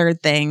hear the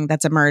third thing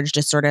that's emerged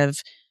is sort of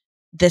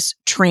this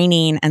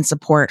training and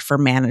support for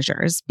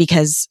managers,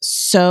 because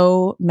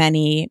so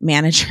many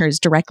managers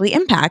directly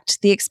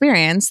impact the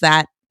experience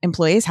that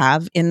employees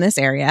have in this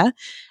area.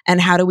 And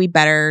how do we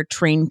better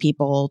train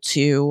people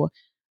to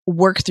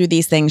work through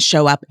these things,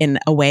 show up in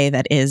a way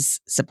that is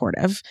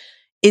supportive?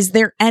 Is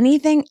there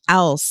anything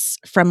else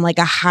from like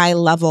a high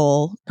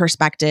level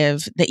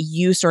perspective that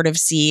you sort of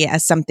see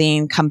as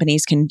something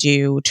companies can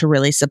do to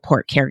really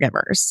support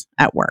caregivers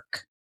at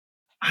work?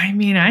 I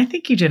mean, I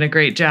think you did a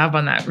great job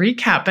on that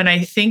recap. And I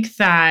think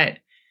that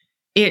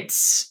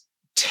it's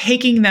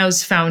taking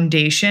those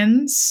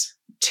foundations,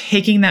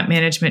 taking that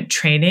management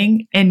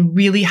training, and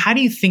really, how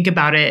do you think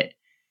about it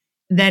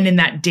then in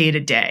that day to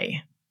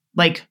day?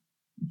 Like,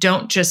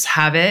 don't just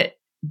have it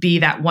be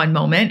that one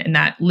moment and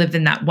that live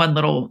in that one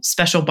little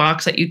special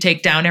box that you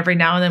take down every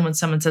now and then when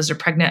someone says they're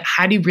pregnant.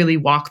 How do you really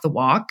walk the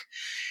walk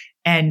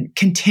and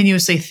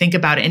continuously think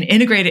about it and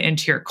integrate it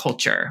into your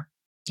culture?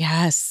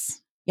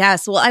 Yes.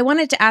 Yes. Well, I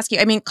wanted to ask you,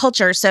 I mean,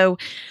 culture. So,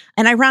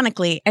 and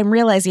ironically, I'm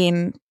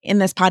realizing in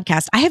this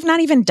podcast, I have not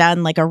even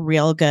done like a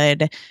real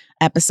good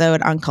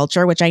episode on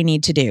culture, which I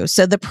need to do.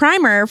 So the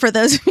primer for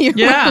those of you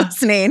who are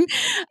listening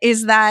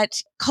is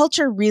that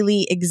culture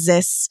really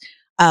exists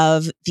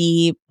of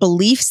the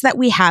beliefs that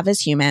we have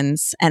as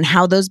humans and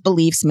how those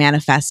beliefs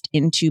manifest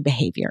into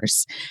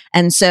behaviors.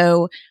 And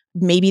so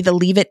maybe the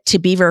Leave It to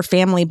Beaver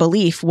family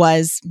belief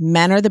was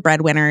men are the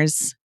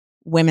breadwinners,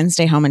 women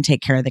stay home and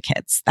take care of the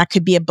kids. That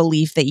could be a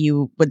belief that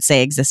you would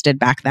say existed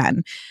back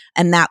then.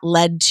 And that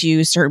led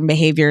to certain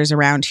behaviors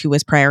around who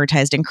was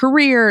prioritized in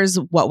careers,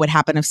 what would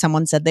happen if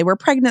someone said they were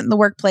pregnant in the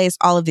workplace,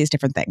 all of these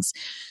different things.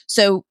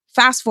 So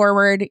fast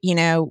forward,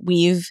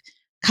 we've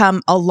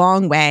come a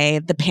long way.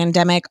 The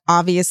pandemic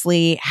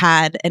obviously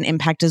had an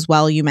impact as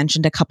well. You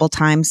mentioned a couple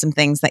times some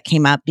things that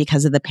came up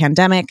because of the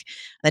pandemic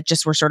that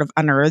just were sort of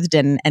unearthed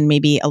and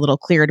maybe a little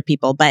clearer to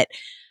people. But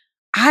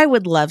I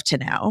would love to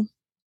know,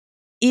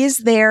 is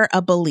there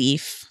a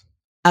belief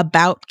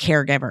about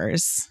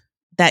caregivers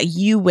that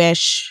you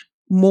wish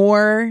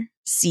more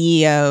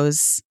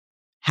CEOs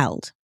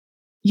held?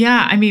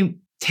 Yeah. I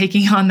mean,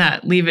 taking on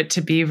that Leave It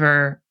to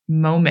Beaver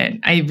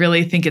moment, I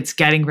really think it's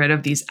getting rid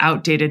of these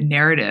outdated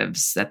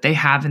narratives that they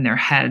have in their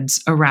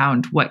heads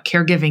around what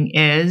caregiving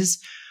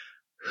is,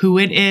 who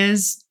it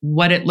is,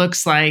 what it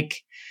looks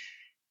like.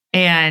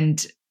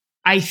 And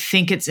I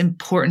think it's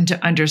important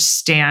to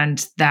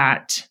understand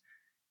that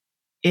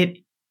it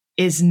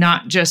is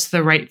not just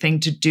the right thing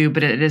to do,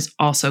 but it is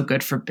also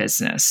good for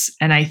business.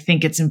 And I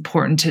think it's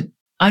important to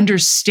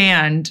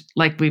understand,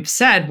 like we've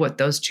said, what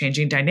those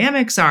changing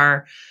dynamics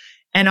are,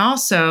 and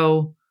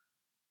also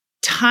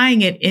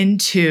tying it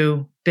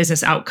into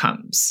business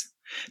outcomes.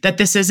 That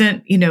this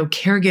isn't,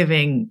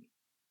 caregiving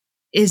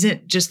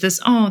isn't just this,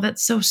 oh,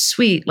 that's so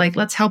sweet. Like,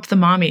 let's help the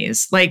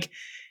mommies. Like,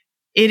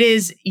 it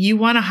is, you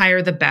want to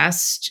hire the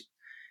best.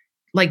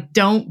 Like,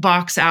 don't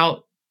box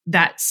out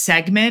that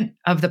segment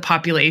of the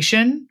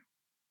population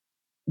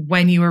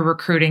when you are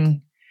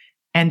recruiting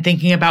and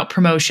thinking about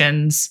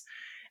promotions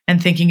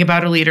and thinking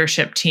about a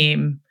leadership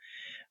team.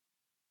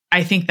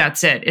 I think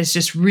that's it. It's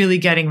just really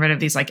getting rid of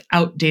these like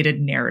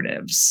outdated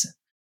narratives.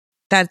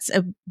 That's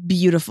a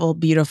beautiful,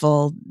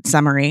 beautiful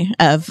summary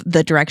of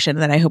the direction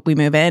that I hope we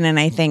move in. And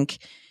I think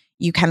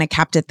you kind of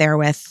capped it there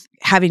with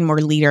having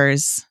more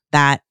leaders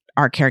that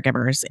are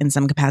caregivers in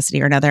some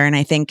capacity or another. And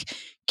I think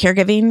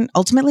caregiving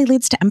ultimately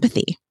leads to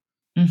empathy.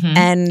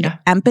 And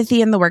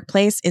empathy in the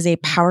workplace is a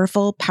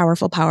powerful,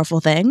 powerful,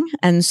 powerful thing.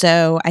 And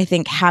so I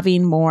think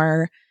having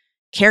more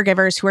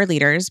caregivers who are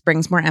leaders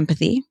brings more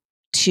empathy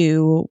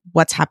to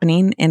what's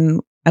happening in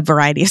a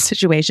variety of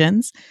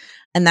situations.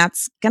 And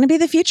that's going to be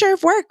the future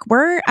of work.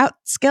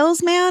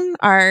 Skills, man,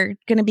 are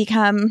going to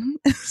become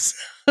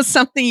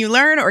something you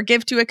learn or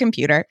give to a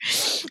computer.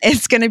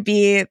 It's going to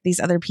be these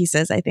other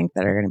pieces, I think,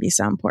 that are going to be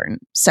so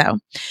important. So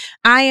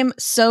I am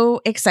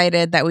so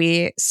excited that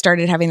we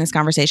started having this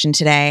conversation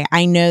today.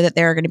 I know that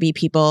there are going to be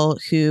people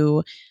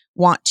who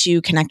want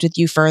to connect with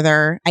you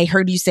further, I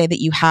heard you say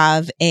that you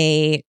have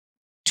a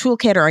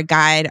toolkit or a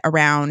guide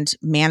around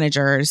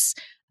managers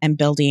and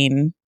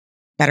building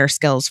better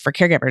skills for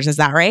caregivers. Is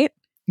that right?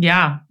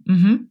 Yeah.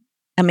 Mm-hmm.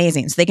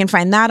 Amazing. So they can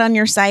find that on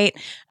your site.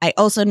 I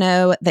also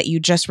know that you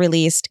just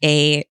released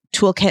a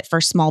toolkit for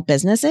small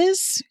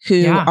businesses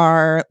who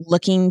are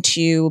looking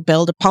to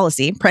build a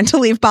policy,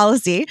 parental leave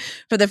policy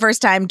for the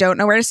first time, don't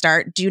know where to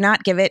start. Do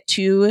not give it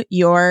to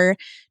your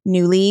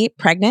newly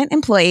pregnant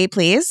employee,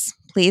 please.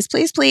 Please,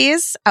 please,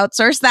 please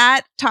outsource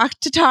that. Talk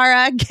to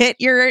Tara, get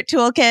your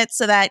toolkit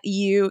so that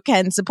you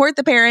can support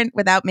the parent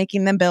without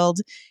making them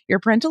build your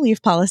parental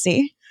leave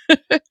policy.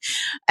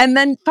 And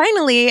then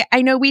finally,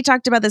 I know we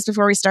talked about this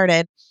before we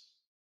started.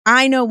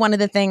 I know one of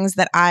the things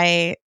that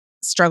I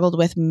struggled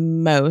with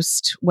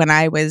most when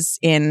I was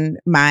in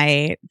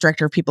my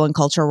director of people and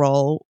culture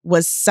role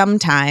was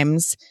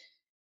sometimes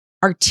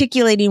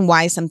articulating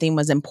why something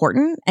was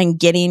important and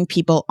getting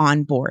people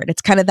on board.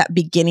 It's kind of that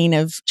beginning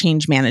of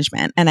change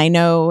management. And I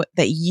know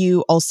that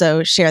you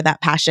also share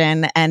that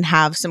passion and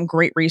have some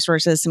great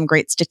resources, some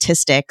great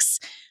statistics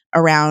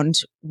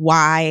around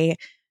why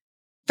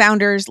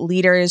founders,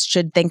 leaders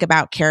should think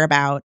about, care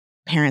about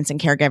parents and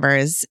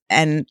caregivers.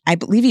 And I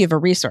believe you have a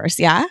resource,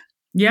 yeah?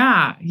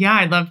 Yeah.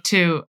 I'd love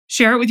to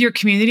share it with your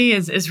community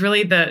is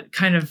really the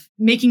kind of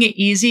making it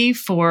easy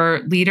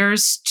for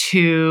leaders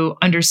to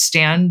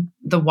understand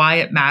the why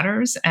it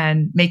matters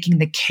and making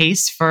the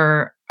case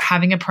for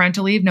having a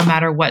parental leave, no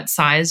matter what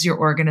size your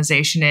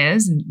organization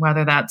is, and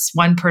whether that's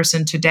one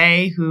person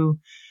today who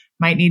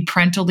might need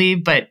parental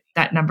leave, but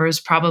that number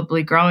is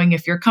probably growing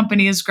if your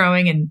company is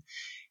growing and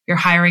you're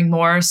hiring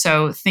more.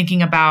 So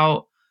thinking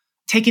about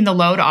taking the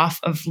load off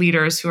of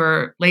leaders who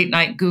are late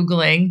night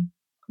Googling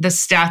the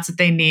stats that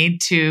they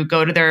need to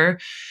go to their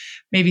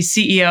maybe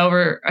CEO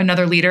or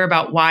another leader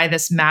about why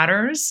this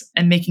matters,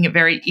 and making it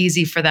very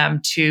easy for them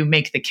to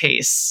make the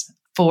case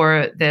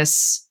for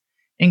this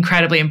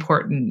incredibly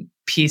important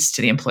piece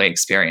to the employee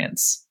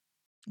experience.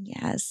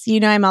 Yes. You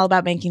know, I'm all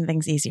about making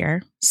things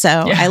easier. So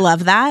I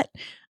love that.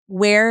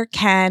 Where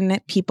can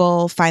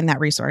people find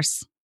that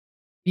resource?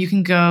 You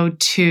can go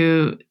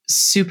to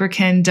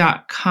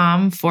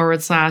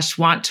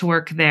superkin.com/want to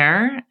work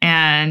there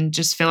and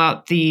just fill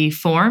out the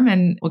form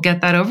and we'll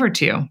get that over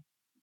to you.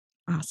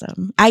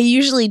 Awesome. I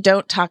usually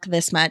don't talk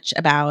this much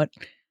about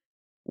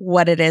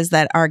what it is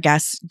that our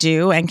guests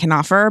do and can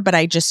offer, but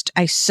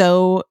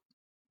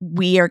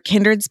we are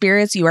kindred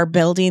spirits. You are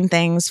building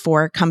things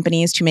for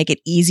companies to make it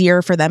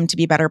easier for them to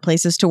be better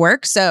places to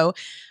work. So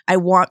I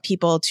want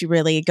people to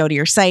really go to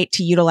your site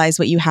to utilize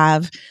what you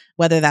have,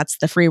 whether that's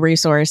the free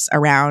resource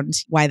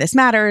around why this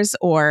matters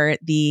or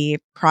the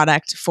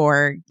product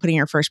for putting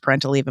your first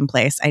parental leave in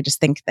place. I just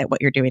think that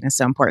what you're doing is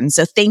so important.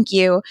 So thank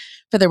you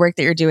for the work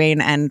that you're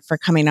doing and for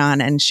coming on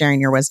and sharing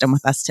your wisdom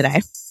with us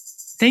today.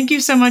 Thank you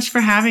so much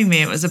for having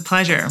me. It was a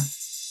pleasure.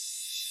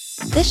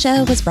 This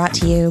show was brought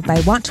to you by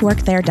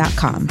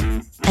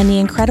wanttoworkthere.com and the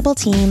incredible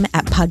team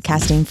at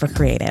Podcasting for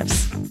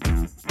Creatives.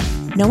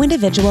 No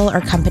individual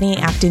or company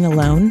acting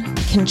alone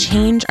can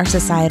change our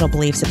societal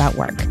beliefs about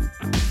work,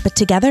 but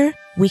together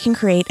we can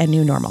create a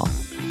new normal.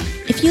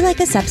 If you like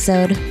this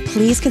episode,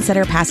 please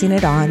consider passing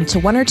it on to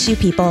one or two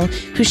people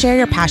who share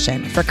your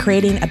passion for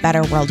creating a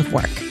better world of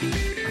work.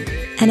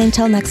 And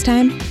until next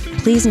time,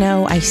 please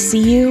know I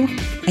see you,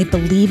 I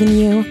believe in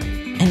you,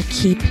 and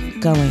keep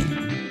going.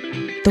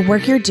 The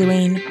work you're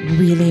doing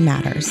really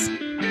matters.